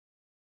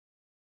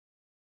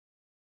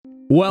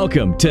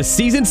Welcome to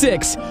Season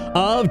 6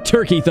 of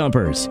Turkey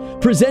Thumpers,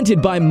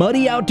 presented by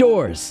Muddy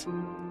Outdoors.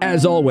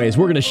 As always,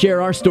 we're going to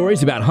share our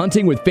stories about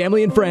hunting with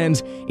family and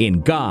friends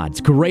in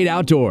God's great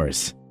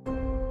outdoors.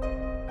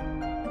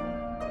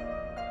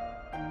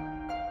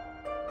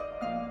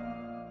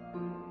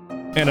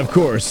 And of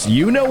course,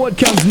 you know what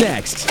comes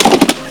next.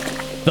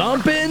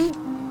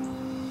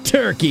 Thumpin'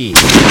 Turkey.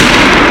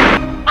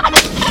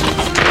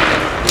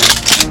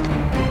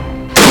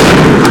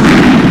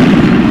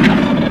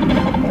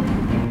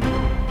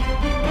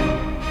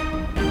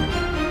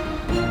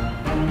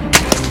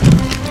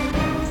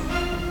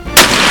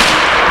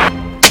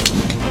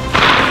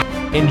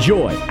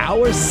 Enjoy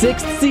our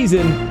 6th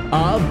season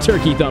of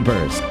Turkey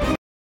Thumpers.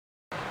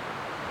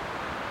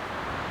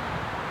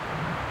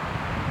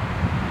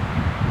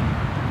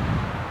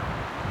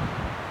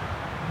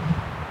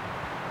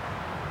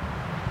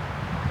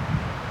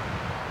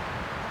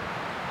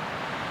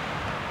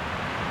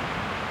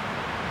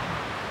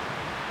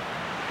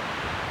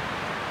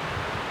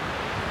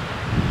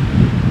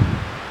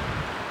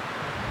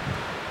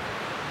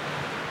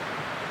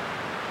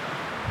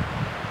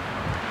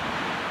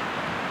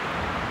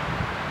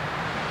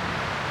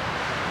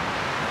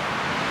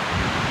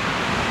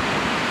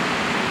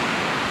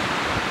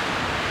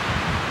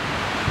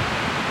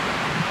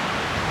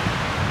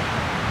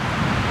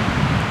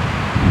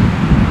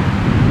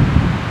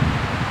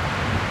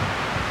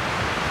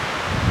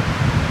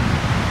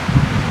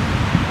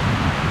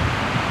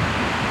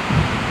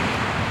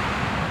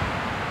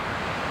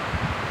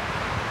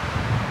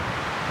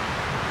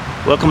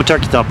 Welcome to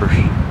Turkey Thumpers.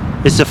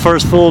 It's the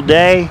first full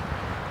day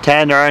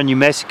Tad and I are in New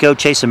Mexico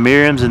chasing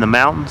Merriams in the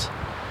mountains.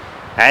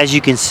 As you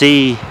can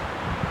see,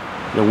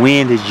 the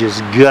wind is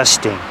just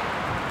gusting.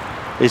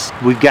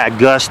 We've got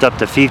gusts up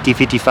to 50,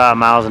 55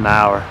 miles an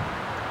hour.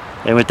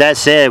 And with that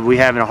said,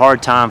 we're having a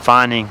hard time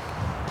finding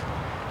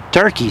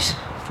turkeys.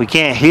 If we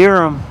can't hear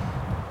them,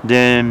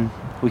 then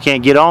we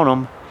can't get on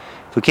them.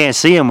 If we can't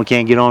see them, we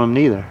can't get on them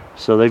neither.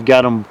 So they've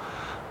got them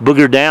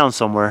boogered down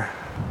somewhere.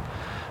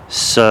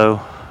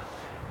 So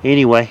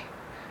anyway,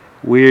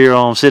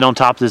 we're sitting on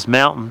top of this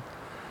mountain.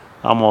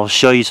 I'm gonna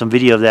show you some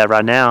video of that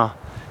right now.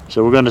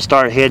 So we're gonna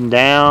start heading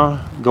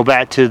down, go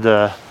back to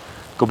the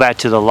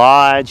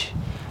lodge,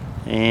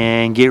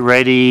 and get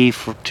ready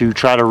to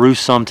try to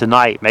roost some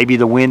tonight. Maybe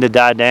the wind had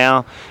died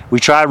down. We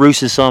tried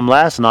roosting some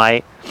last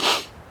night.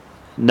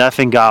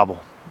 Nothing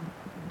gobble.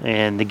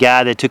 And the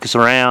guy that took us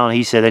around,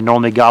 he said they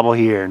normally gobble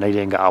here, and they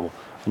didn't gobble.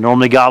 They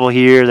normally gobble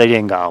here, they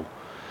didn't gobble.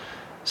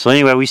 So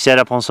anyway, we set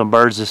up on some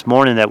birds this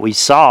morning that we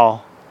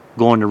saw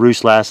going to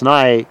roost last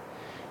night,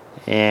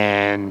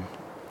 and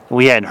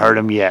we hadn't heard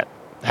them yet.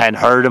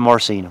 Hadn't heard them or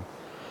seen them.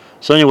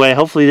 So anyway,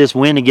 hopefully this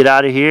wind will get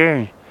out of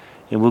here,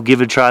 and we'll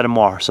give it a try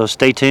tomorrow. So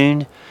stay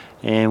tuned,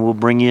 and we'll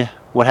bring you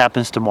what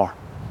happens tomorrow.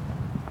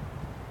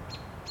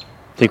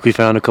 I think we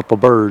found a couple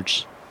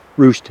birds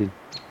roosted.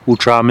 We'll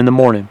try them in the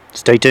morning.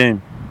 Stay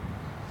tuned.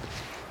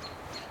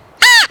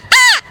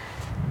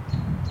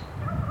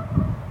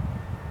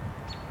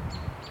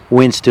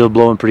 Wind's still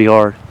blowing pretty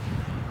hard.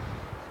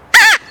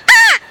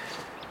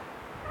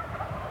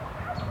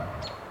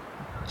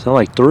 Sound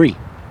like 3.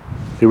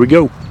 Here we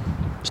go.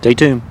 Stay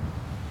tuned.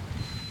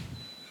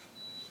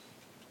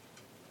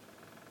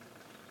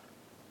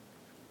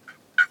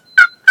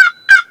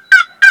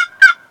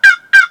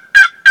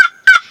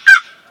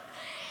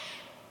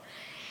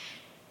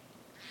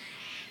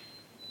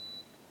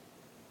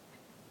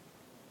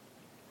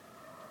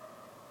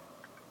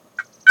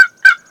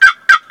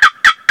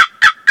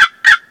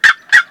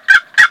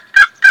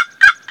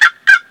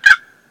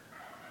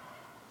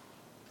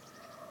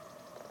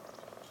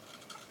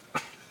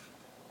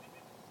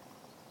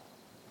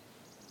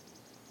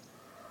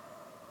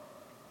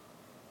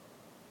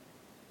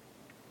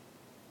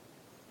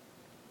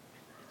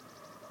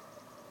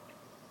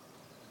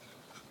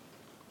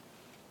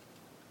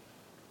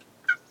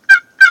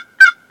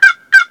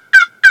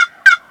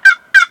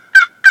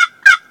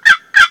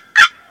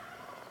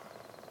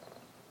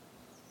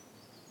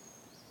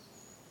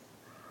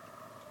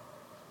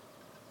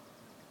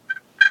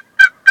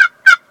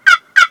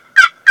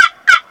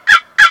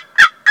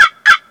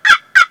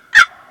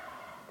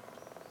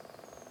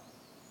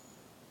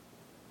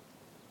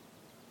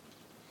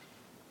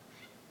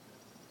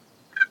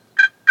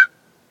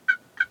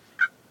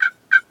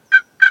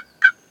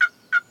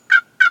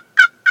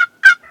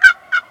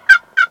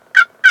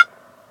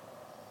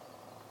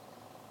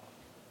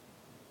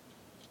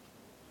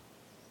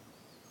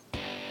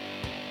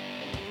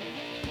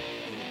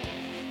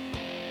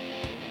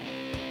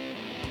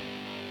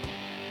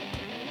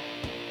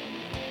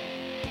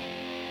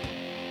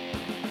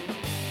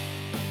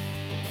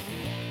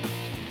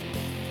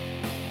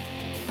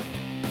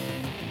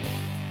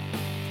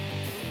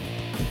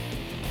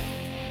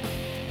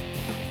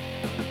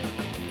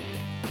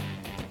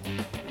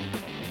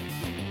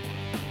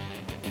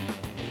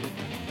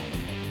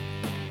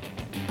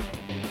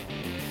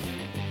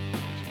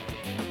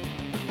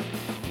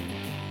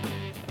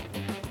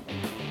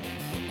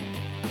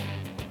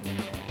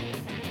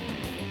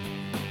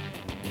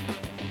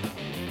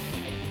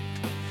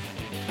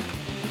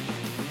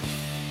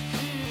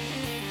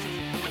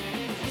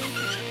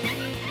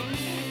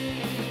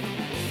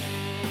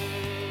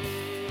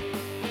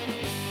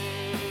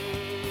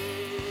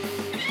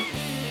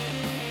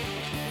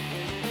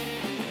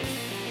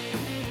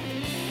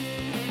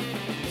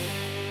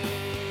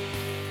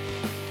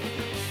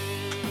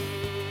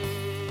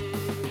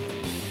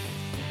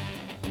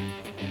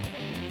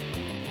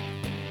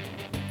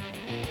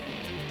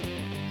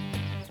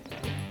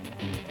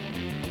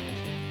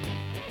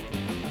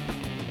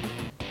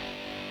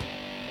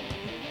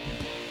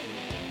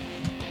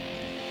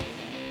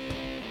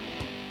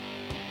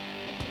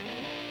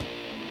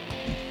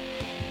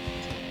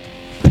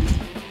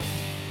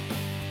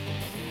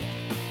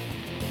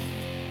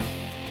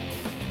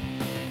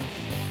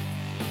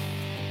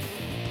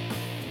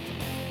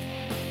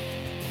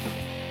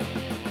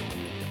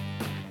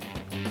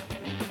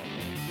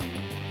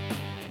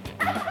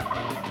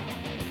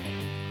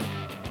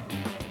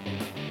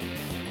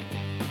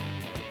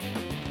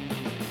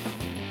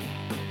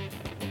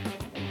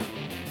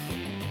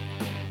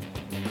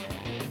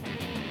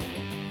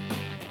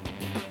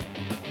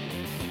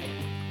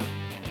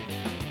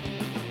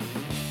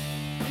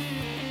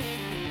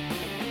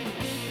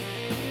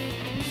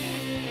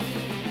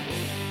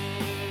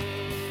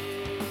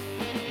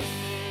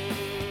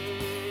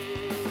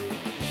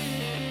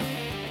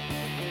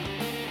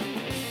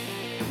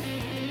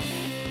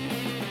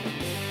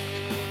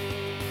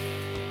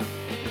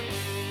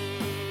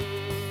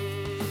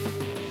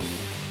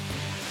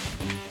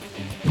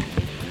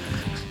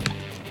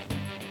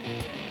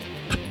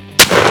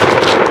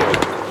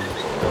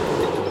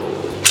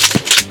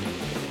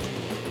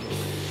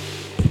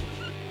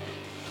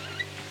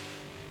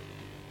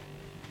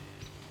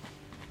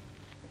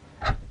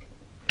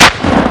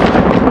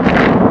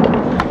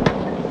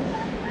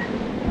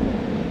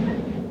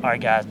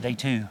 Alright guys, day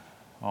 2.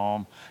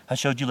 I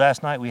showed you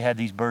last night we had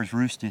these birds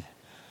roosted.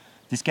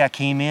 This guy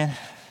came in.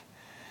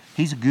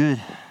 He's a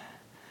good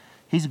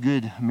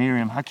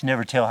Merriam. I can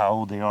never tell how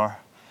old they are.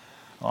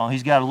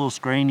 He's got a little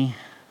scrainy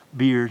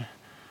beard,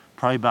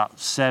 probably about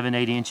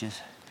 7-8 inches.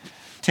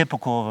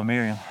 Typical of a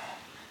Merriam.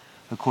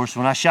 Of course,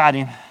 when I shot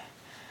him,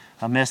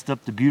 I messed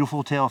up the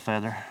beautiful tail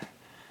feather.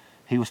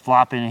 He was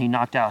flopping and he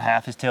knocked out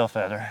half his tail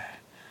feather.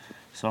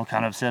 So I'm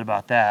kind of upset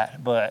about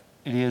that, but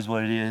it is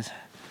what it is.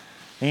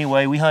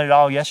 Anyway, we hunted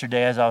all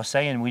yesterday, as I was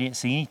saying. We didn't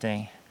see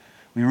anything.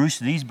 We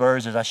roosted these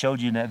birds, as I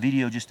showed you in that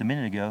video just a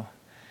minute ago.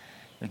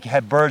 They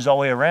had birds all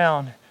the way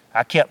around.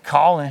 I kept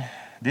calling.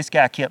 This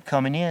guy kept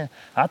coming in.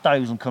 I thought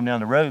he was gonna come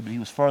down the road, but he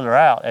was further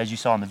out, as you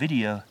saw in the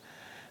video.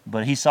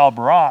 But he saw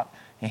Barack,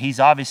 and he's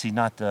obviously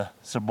not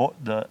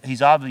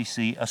he's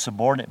obviously a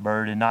subordinate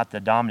bird and not the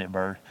dominant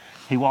bird.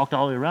 He walked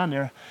all the way around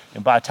there,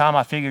 and by the time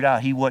I figured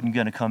out he wasn't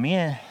gonna come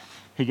in,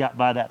 he got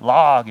by that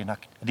log, and I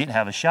didn't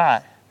have a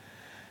shot.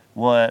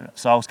 So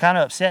I was kind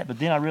of upset, but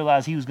then I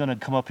realized he was gonna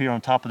come up here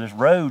on top of this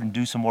road and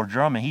do some more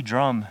drumming. He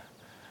drummed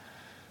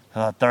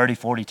 30,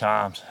 40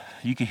 times.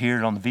 You could hear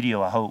it on the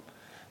video, I hope.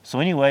 So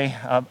anyway,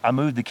 I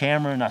moved the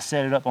camera and I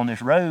set it up on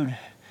this road.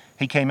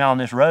 He came out on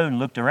this road and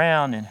looked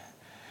around, and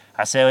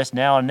I said, it's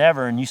now or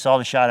never, and you saw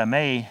the shot I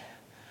made.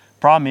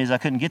 Problem is I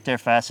couldn't get there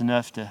fast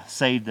enough to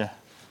save the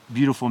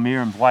beautiful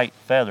Merriam's white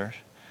feathers.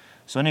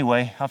 So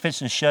anyway, I'm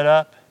fixing to shut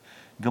up,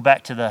 go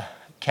back to the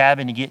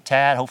cabin to get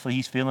Tad. Hopefully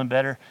he's feeling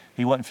better.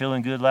 He wasn't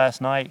feeling good last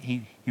night.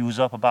 He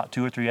was up about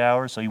 2 or 3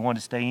 hours, so he wanted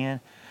to stay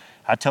in.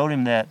 I told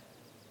him that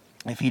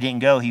if he didn't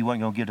go, he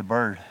wasn't gonna get a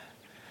bird.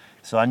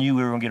 So I knew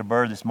we were gonna get a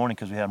bird this morning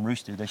because we have them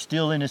roosted. They're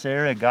still in this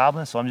area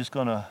gobbling, so I'm just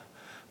gonna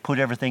put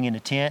everything in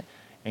the tent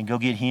and go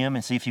get him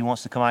and see if he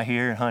wants to come out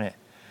here and hunt it.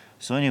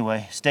 So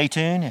anyway, stay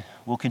tuned and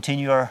we'll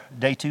continue our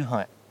day 2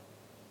 hunt.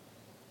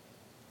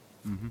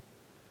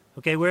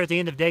 Okay, we're at the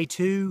end of day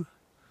 2.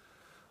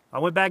 I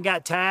went back and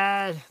got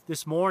Tad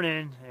this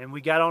morning, and we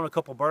got on a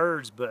couple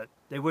birds, but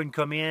they wouldn't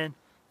come in.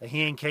 The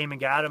hen came and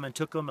got them and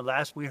took them, and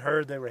last we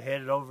heard they were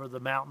headed over the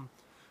mountain.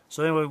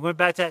 So anyway, we went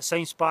back to that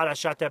same spot. I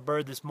shot that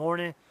bird this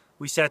morning.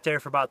 We sat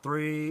there for about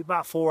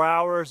 4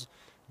 hours.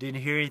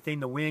 Didn't hear anything.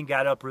 The wind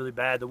got up really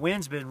bad. The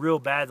wind's been real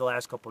bad the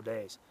last couple of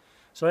days.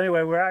 So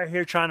anyway, we're out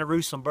here trying to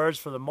roost some birds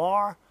for the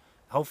morrow.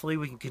 Hopefully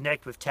we can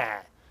connect with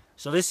Tad.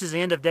 So this is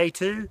the end of day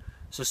 2.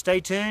 So stay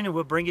tuned and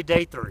we'll bring you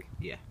day 3.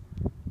 Yeah.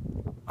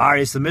 All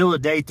right, it's the middle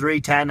of day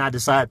 3. Tad and I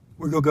decided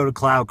we're gonna go to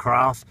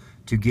Cloudcroft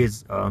to get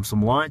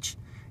some lunch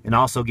and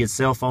also get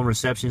cell phone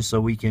reception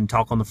so we can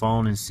talk on the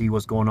phone and see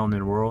what's going on in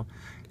the world.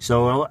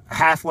 So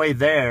halfway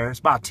there, it's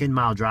about a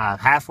 10-mile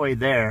drive. Halfway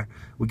there,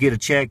 we get a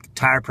check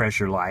tire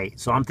pressure light.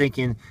 So I'm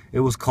thinking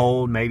it was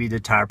cold, maybe the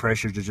tire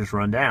pressure to just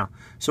run down.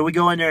 So we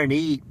go in there and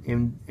eat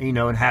and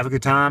and have a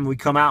good time. We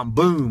come out and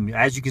boom,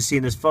 as you can see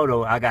in this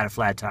photo, I got a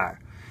flat tire.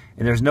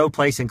 And there's no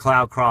place in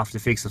Cloudcroft to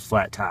fix a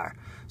flat tire.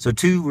 So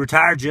 2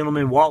 retired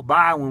gentlemen walked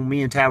by when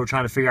me and Tad were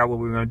trying to figure out what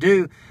we were going to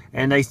do,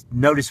 and they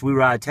noticed we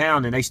were out of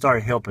town, and they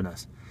started helping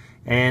us.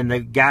 And the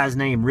guys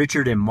named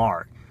Richard and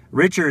Mark.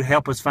 Richard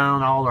helped us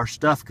find all our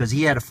stuff because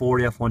he had a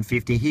Ford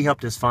F-150. He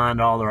helped us find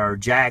all of our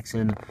jacks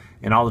and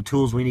all the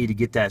tools we need to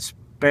get that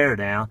spare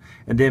down.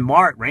 And then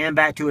Mark ran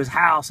back to his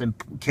house and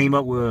came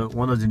up with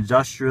one of those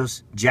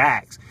industrious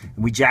jacks.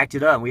 And we jacked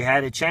it up. We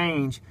had it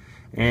changed.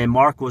 And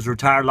Mark was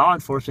retired law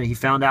enforcement. He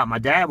found out my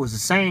dad was the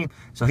same.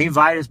 So he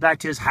invited us back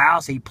to his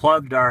house. He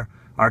plugged our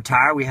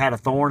tire. We had a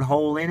thorn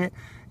hole in it.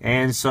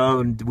 And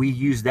so we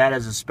used that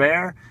as a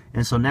spare.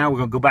 And so now we're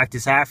going to go back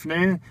this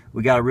afternoon.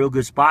 We got a real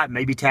good spot.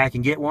 Maybe Tad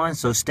can get one.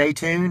 So stay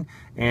tuned.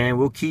 And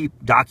we'll keep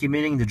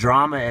documenting the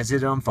drama as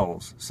it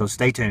unfolds. So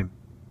stay tuned.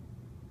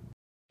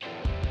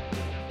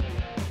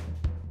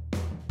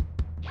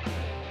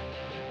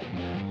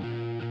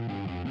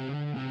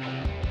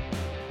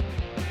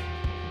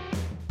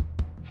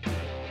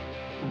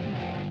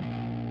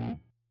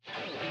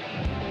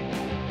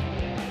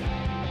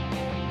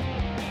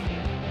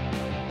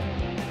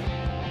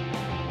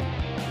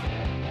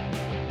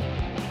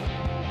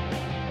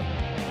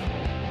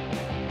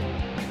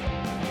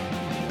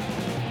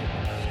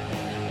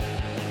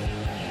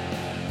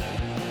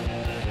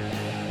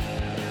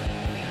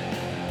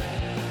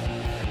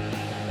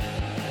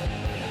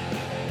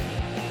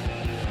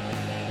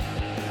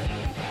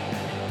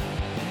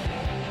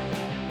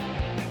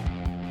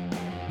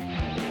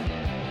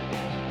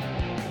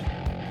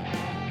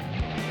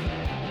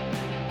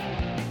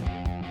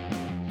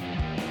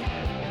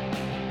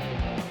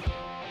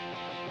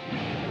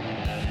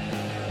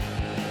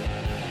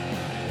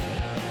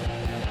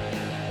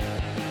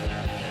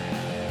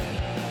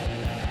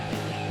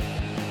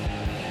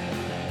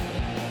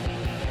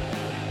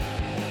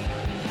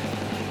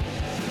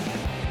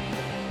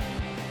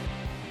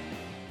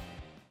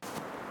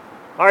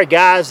 Alright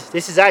guys,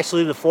 this is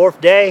actually the 4th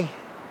day.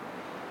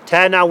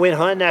 Tad and I went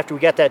hunting after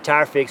we got that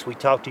tire fixed we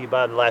talked to you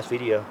about in the last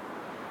video.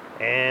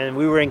 And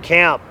we were in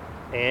camp,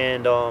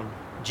 and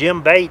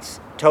Jim Bates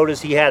told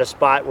us he had a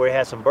spot where he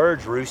had some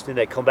birds roosting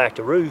that come back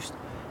to roost.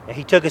 And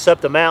he took us up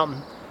the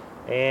mountain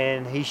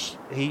and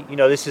you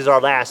know, this is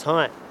our last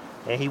hunt,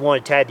 and he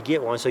wanted Tad to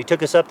get one. So he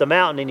took us up the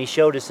mountain and he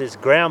showed us this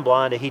ground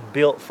blind that he'd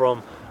built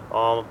from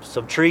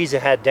some trees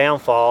that had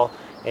downfall,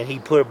 and he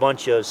put a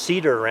bunch of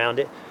cedar around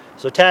it.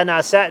 So Tad and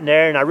I sat in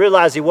there, and I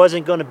realized it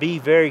wasn't going to be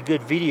very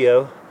good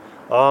video.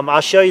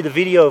 I'll show you the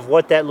video of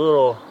what that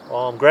little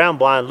ground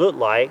blind looked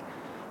like,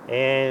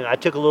 and I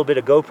took a little bit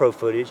of GoPro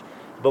footage.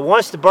 But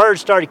once the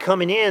birds started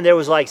coming in, there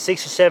was like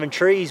 6 or 7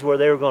 trees where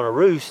they were going to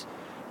roost,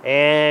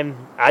 and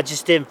I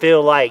just didn't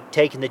feel like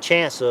taking the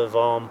chance of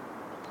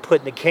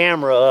putting the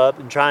camera up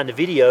and trying to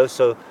video.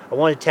 So I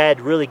wanted Tad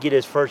to really get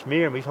his first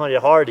Merriam. We've hunted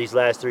hard these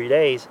last 3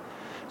 days.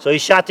 So he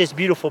shot this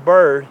beautiful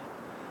bird.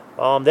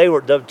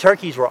 The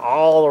turkeys were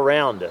all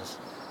around us,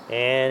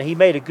 and he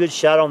made a good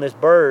shot on this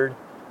bird,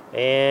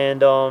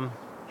 and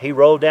he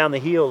rolled down the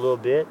hill a little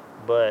bit,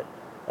 but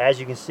as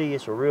you can see,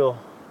 it's a real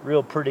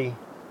pretty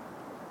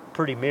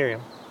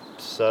Merriam.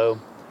 So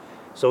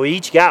we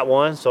each got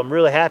one, so I'm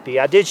really happy.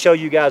 I did show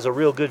you guys a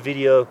real good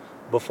video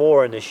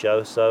before in this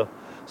show, so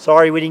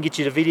sorry we didn't get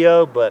you the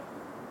video, but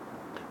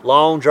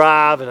long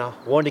drive, and I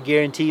wanted to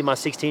guarantee my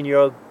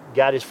 16-year-old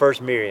got his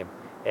first Merriam.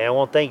 And I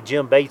want to thank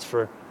Jim Bates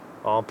for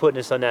putting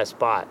us on that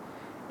spot.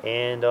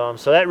 And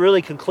so that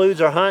really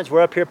concludes our hunts.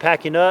 We're up here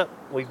packing up.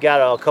 We've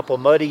got a couple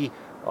muddy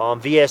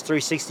VS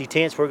 360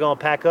 tents we're going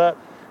to pack up.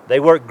 They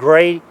work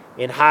great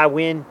in high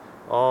wind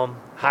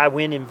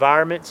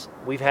environments.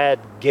 We've had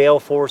gale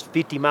force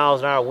 50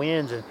 miles an hour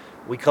winds, and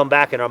we come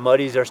back and our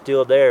muddies are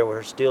still there.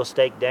 We're still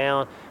staked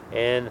down.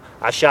 And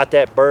I shot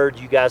that bird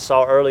you guys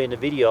saw early in the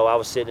video. I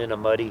was sitting in a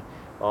muddy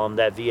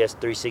that VS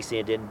 360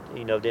 and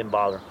didn't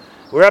bother.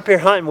 We're up here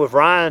hunting with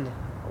Ryan.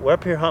 We're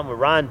up here hunting with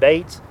Ryan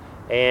Bates,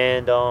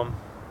 and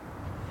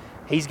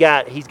he's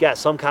got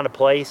some kind of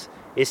place.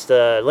 It's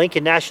the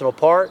Lincoln National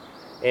Park,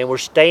 and we're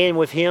staying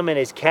with him in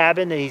his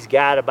cabin that he's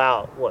got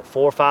about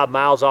 4 or 5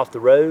 miles off the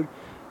road.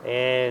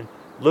 And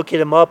look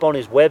him up on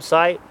his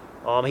website.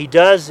 He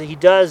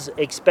does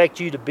expect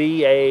you to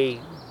be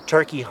a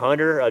turkey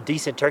hunter, a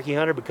decent turkey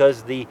hunter,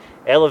 because the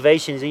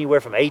elevation is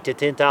anywhere from 8,000 to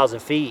 10,000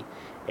 feet,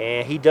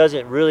 and he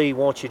doesn't really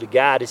want you to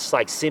guide. It's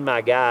like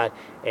semi-guide,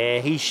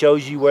 and he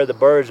shows you where the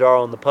birds are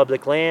on the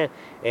public land,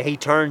 and he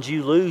turns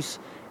you loose,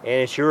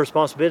 and it's your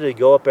responsibility to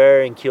go up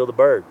there and kill the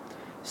bird.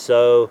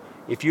 So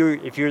if you're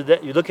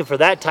looking for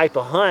that type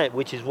of hunt,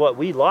 which is what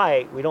we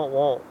like, we don't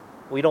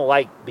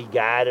like be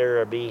guided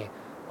or be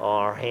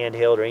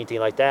handheld or anything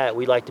like that.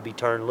 We like to be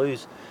turned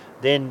loose.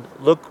 Then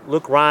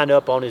look Ryan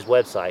up on his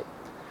website.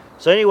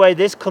 So anyway,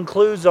 this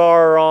concludes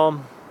our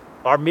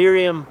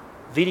Merriam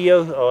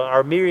video,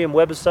 our Merriam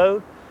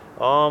webisode.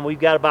 We've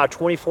got about a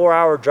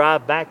 24-hour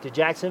drive back to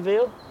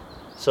Jacksonville,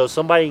 so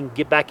somebody can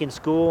get back in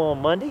school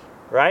on Monday,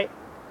 right?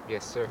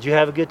 Yes, sir. Did you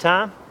have a good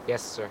time?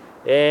 Yes, sir.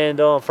 And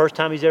first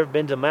time he's ever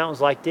been to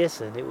mountains like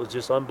this, and it was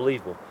just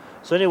unbelievable.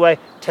 So anyway,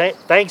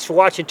 thanks for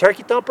watching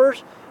Turkey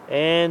Thumpers,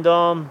 and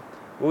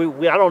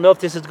I don't know if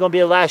this is going to be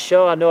the last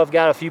show. I know I've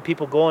got a few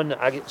people going.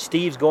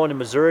 Steve's going to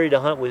Missouri to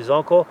hunt with his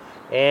uncle,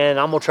 and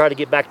I'm going to try to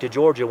get back to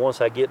Georgia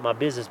once I get my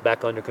business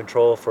back under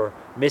control for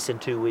missing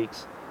 2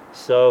 weeks.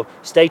 So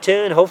stay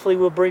tuned. Hopefully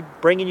we'll be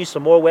bringing you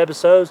some more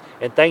webisodes,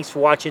 and thanks for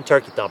watching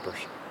Turkey Thumpers.